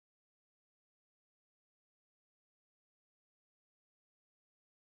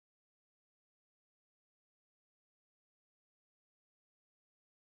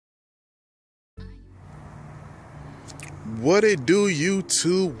What it do,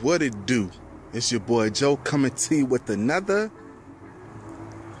 YouTube? What it do? It's your boy Joe coming to you with another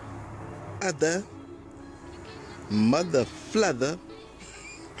mother fluther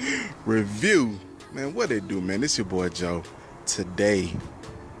review. Man, what it do, man? It's your boy Joe. Today,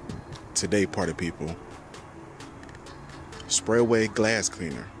 party people, Sprayway glass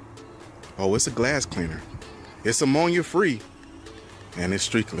cleaner. Oh, it's a glass cleaner. It's ammonia free, and it's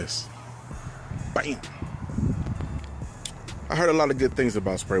streakless. Bam! I heard a lot of good things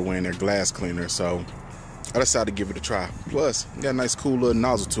about Sprayway and their glass cleaner, so I decided to give it a try. Plus, it got a nice cool little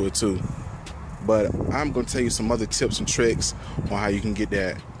nozzle to it too. But I'm going to tell you some other tips and tricks on how you can get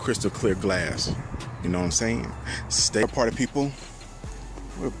that crystal clear glass. You know what I'm saying? Stay party people.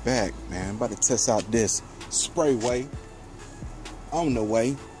 We're back, man. About to test out this Sprayway. On the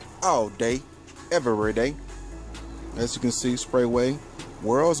way, all day, every day. As you can see, Sprayway,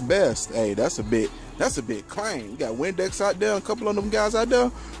 world's best. Hey, that's a bit claim. You got Windex out there, a couple of them guys out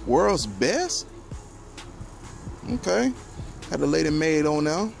there. World's best. Okay, had a lady maid on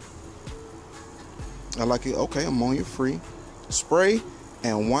now. I like it. Okay, ammonia free, spray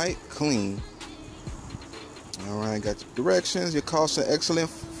and white clean. All right, got your directions. Your costs are excellent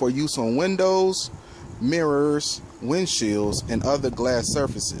for use on windows, mirrors, windshields, and other glass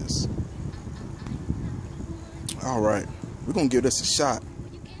surfaces. All right, we're gonna give this a shot.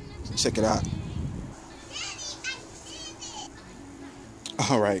 Check it out.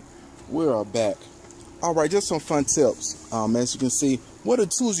 All right, we are back. All right, just some fun tips. As you can see, what are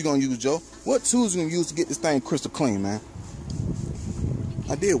the tools you're gonna use, Joe? What tools you gonna use to get this thing crystal clean, man?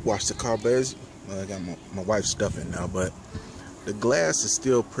 I did wash the car, but I got my wife's stuff in now, but the glass is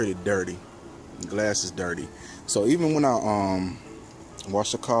still pretty dirty. The glass is dirty. So even when I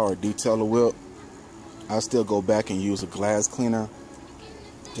wash the car or detail the whip, I still go back and use a glass cleaner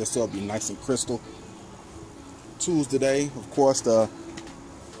just so it'll be nice and crystal. Tools today, of course, the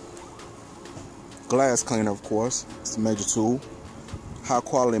glass cleaner, of course, it's a major tool. High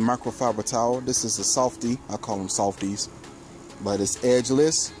quality microfiber towel. This is a softie. I call them softies, but it's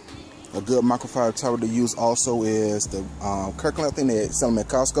edgeless. A good microfiber towel to use also is the Kirkland. I think they sell them at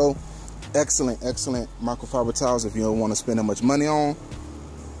Costco. Excellent microfiber towels if you don't want to spend that much money on.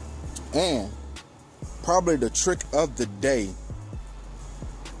 And probably the trick of the day,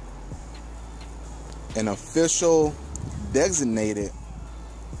 an official designated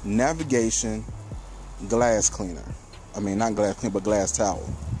navigation glass cleaner. I mean, not glass cleaner, but glass towel.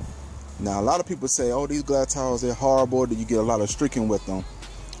 Now, a lot of people say, oh, these glass towels, they're horrible, that you get a lot of streaking with them.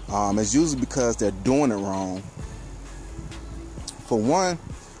 It's usually because they're doing it wrong. For one,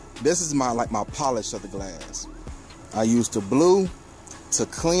 this is my polish of the glass. I use the blue to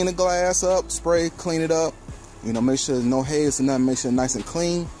clean the glass up, spray, clean it up, you know, make sure there's no haze and nothing, make sure it's nice and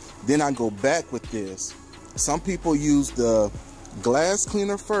clean. Then I go back with this. Some people use the glass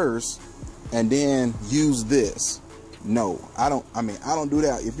cleaner first and then use this. No, I don't do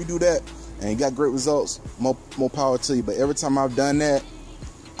that. If you do that and you got great results, more power to you. But every time I've done that,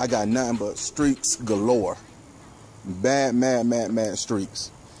 I got nothing but streaks galore. Bad, mad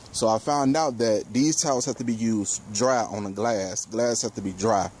streaks. So I found out that these towels have to be used dry on the glass. Glass have to be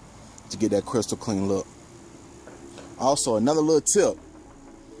dry to get that crystal clean look. Also, another little tip.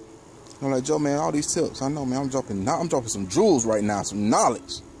 I'm like, Joe, man, all these tips. I know, man, I'm dropping some jewels right now, some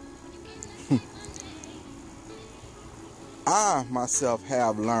knowledge. I myself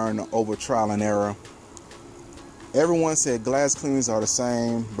have learned over trial and error. Everyone said glass cleaners are the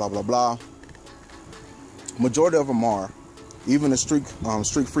same, blah blah blah. Majority of them are, even the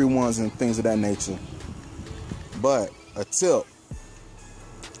streak-free ones and things of that nature. But a tip: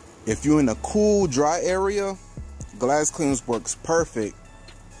 if you're in a cool, dry area, glass cleaners works perfect.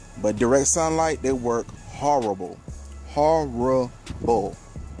 But direct sunlight, they work horrible.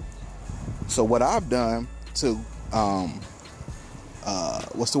 So what I've done to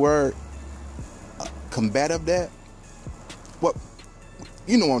combative that, what,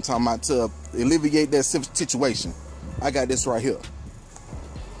 you know what I'm talking about, to alleviate that situation, I got this right here.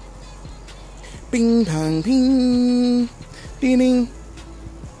 Bing dong ding ding ding.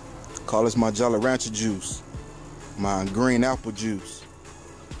 Call this my Jolly Rancher juice, my green apple juice.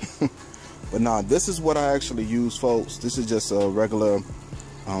 But nah, this is what I actually use, folks. This is just a regular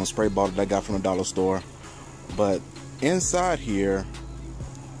spray bottle that I got from the dollar store. But inside here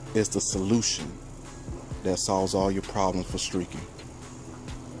is the solution that solves all your problems for streaking.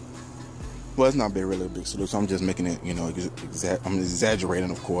 Well, it's not really a big solution. I'm just making it, you know, I'm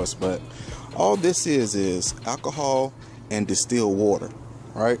exaggerating, of course. But all this is alcohol and distilled water,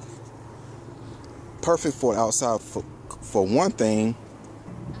 right? Perfect for outside. For one thing,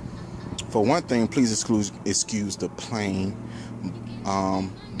 For one thing, please excuse the plane.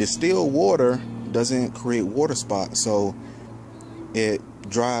 Distilled water doesn't create water spots, so it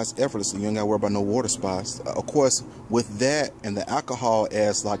dries effortlessly. You ain't gotta worry about no water spots. Of course, with that and the alcohol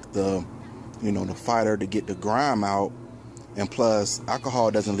as like the, you know, the fighter to get the grime out, and plus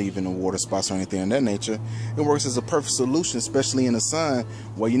alcohol doesn't leave in the water spots or anything of that nature, it works as a perfect solution, especially in the sun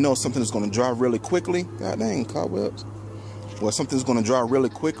where you know something is going to dry really quickly. God dang, cobwebs. Well, something's going to dry really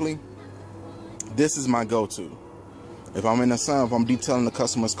quickly. This is my go-to. If I'm in the sun, if I'm detailing the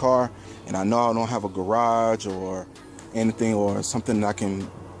customer's car and I know I don't have a garage or anything or something that I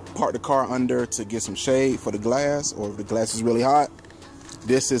can park the car under to get some shade for the glass, or if the glass is really hot,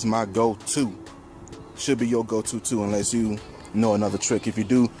 this is my go-to. Should be your go-to too, unless you know another trick. If you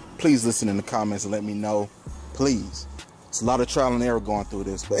do, please listen in the comments and let me know, please. It's a lot of trial and error going through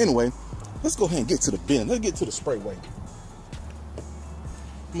this. But anyway, let's go ahead and get to the bin. Let's get to the Sprayway.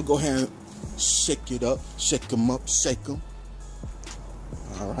 I'm gonna go ahead and shake it up, shake them up, shake them.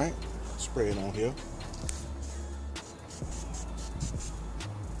 All right, spray it on here.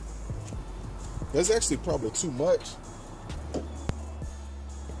 There's actually probably too much.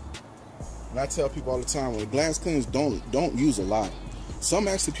 And I tell people all the time, when glass cleaners don't use a lot. Some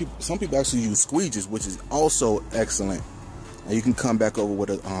people actually use squeegees, which is also excellent. And you can come back over with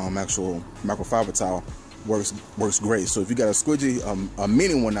a actual microfiber towel. Works great. So if you got a squeegee, a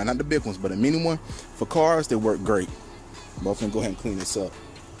mini one, not the big ones, but a mini one for cars, they work great. But I'm gonna go ahead and clean this up.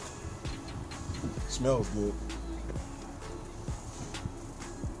 Smells good.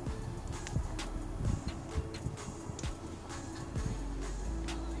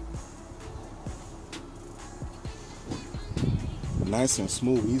 Nice and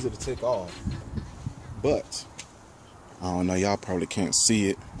smooth, easy to take off. But I don't know, y'all probably can't see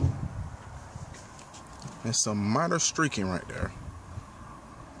it. There's some minor streaking right there,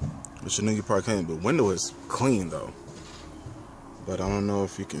 but you know you probably can't. The window is clean though, but I don't know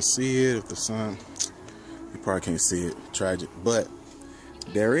if you can see it. If the sun, you probably can't see it. Tragic, but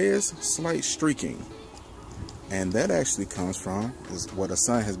there is slight streaking, and that actually comes from is where the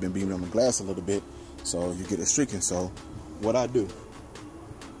sun has been beaming on the glass a little bit, so you get a streaking. So what I do,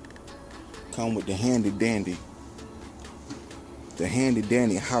 come with the handy dandy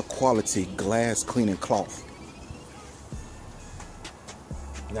high quality glass cleaning cloth.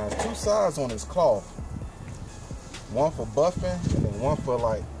 Now there's two sides on this cloth, one for buffing and then one for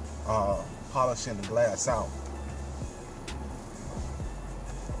like polishing the glass out.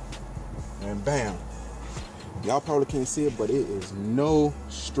 And bam, y'all probably can't see it, but it is no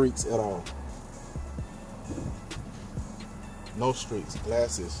streaks at all. No streaks.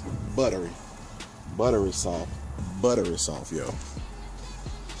 Glass is buttery soft, yo.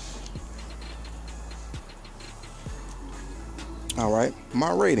 All right,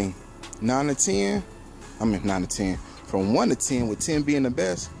 my rating, 9 to 10. I mean 9 to 10. From 1 to 10, with 10 being the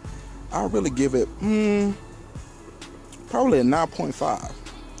best, I really give it probably a 9.5.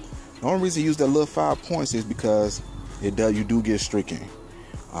 The only reason I use that little 5 points is because you do get streaking.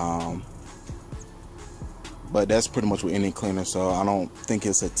 But that's pretty much with any cleaner, so I don't think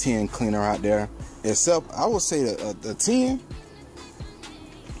it's a 10 cleaner out there. Except, I would say a 10.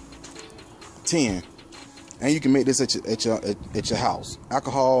 And you can make this at your house.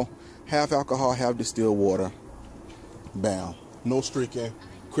 Alcohol, half distilled water. Bam. No streaking,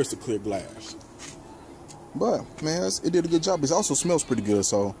 crystal clear glass. But, man, it did a good job. It also smells pretty good,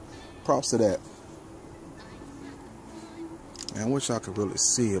 so props to that. And I wish I could really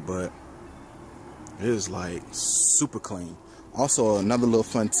see it, but it is like super clean. Also, another little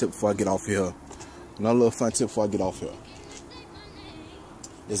fun tip before I get off here.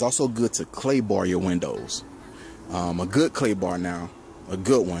 It's also good to clay bar your windows. A good clay bar now, a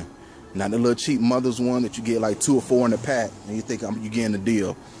good one. Not the little cheap mother's one that you get like 2 or 4 in a pack and you think you're getting a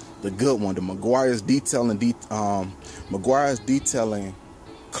deal. The good one, the Meguiar's detailing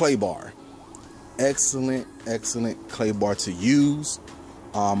clay bar. Excellent clay bar to use.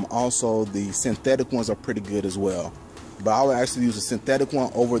 Also, the synthetic ones are pretty good as well. But I would actually use a synthetic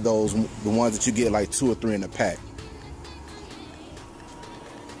one over the ones that you get like 2 or 3 in a pack.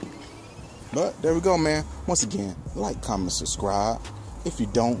 But there we go, man. Once again, like, comment, subscribe. If you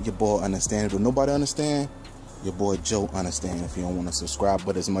don't, your boy understand. If nobody understand, your boy Joe understand. If you don't want to subscribe,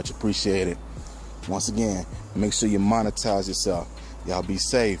 but it's much appreciated. Once again, make sure you monetize yourself. Y'all be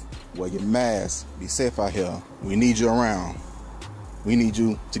safe. Wear your mask. Be safe out here. We need you around. We need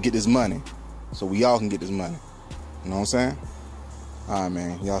you to get this money so we all can get this money. You know what I'm saying? All right,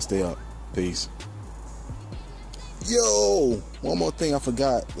 man. Y'all stay up. Peace. Yo, one more thing I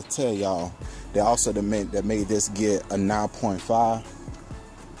forgot to tell y'all. That also that made this get a 9.5.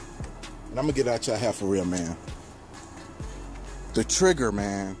 And I'm gonna get out y'all hair for real, man. The trigger,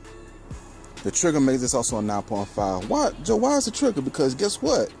 man. The trigger makes this also a 9.5. Why, Joe? Why is the trigger? Because guess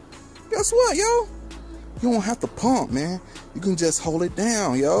what? Guess what, yo? You don't have to pump, man. You can just hold it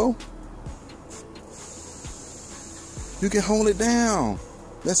down, yo. You can hold it down.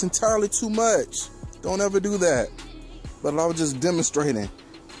 That's entirely too much. Don't ever do that. But I was just demonstrating.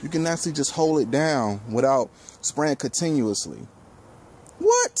 You can actually just hold it down without spraying continuously.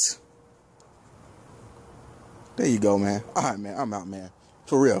 What? There you go, man. All right, man. I'm out, man.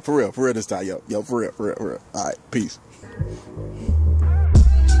 For real this time, yo. Yo, for real. All right, peace.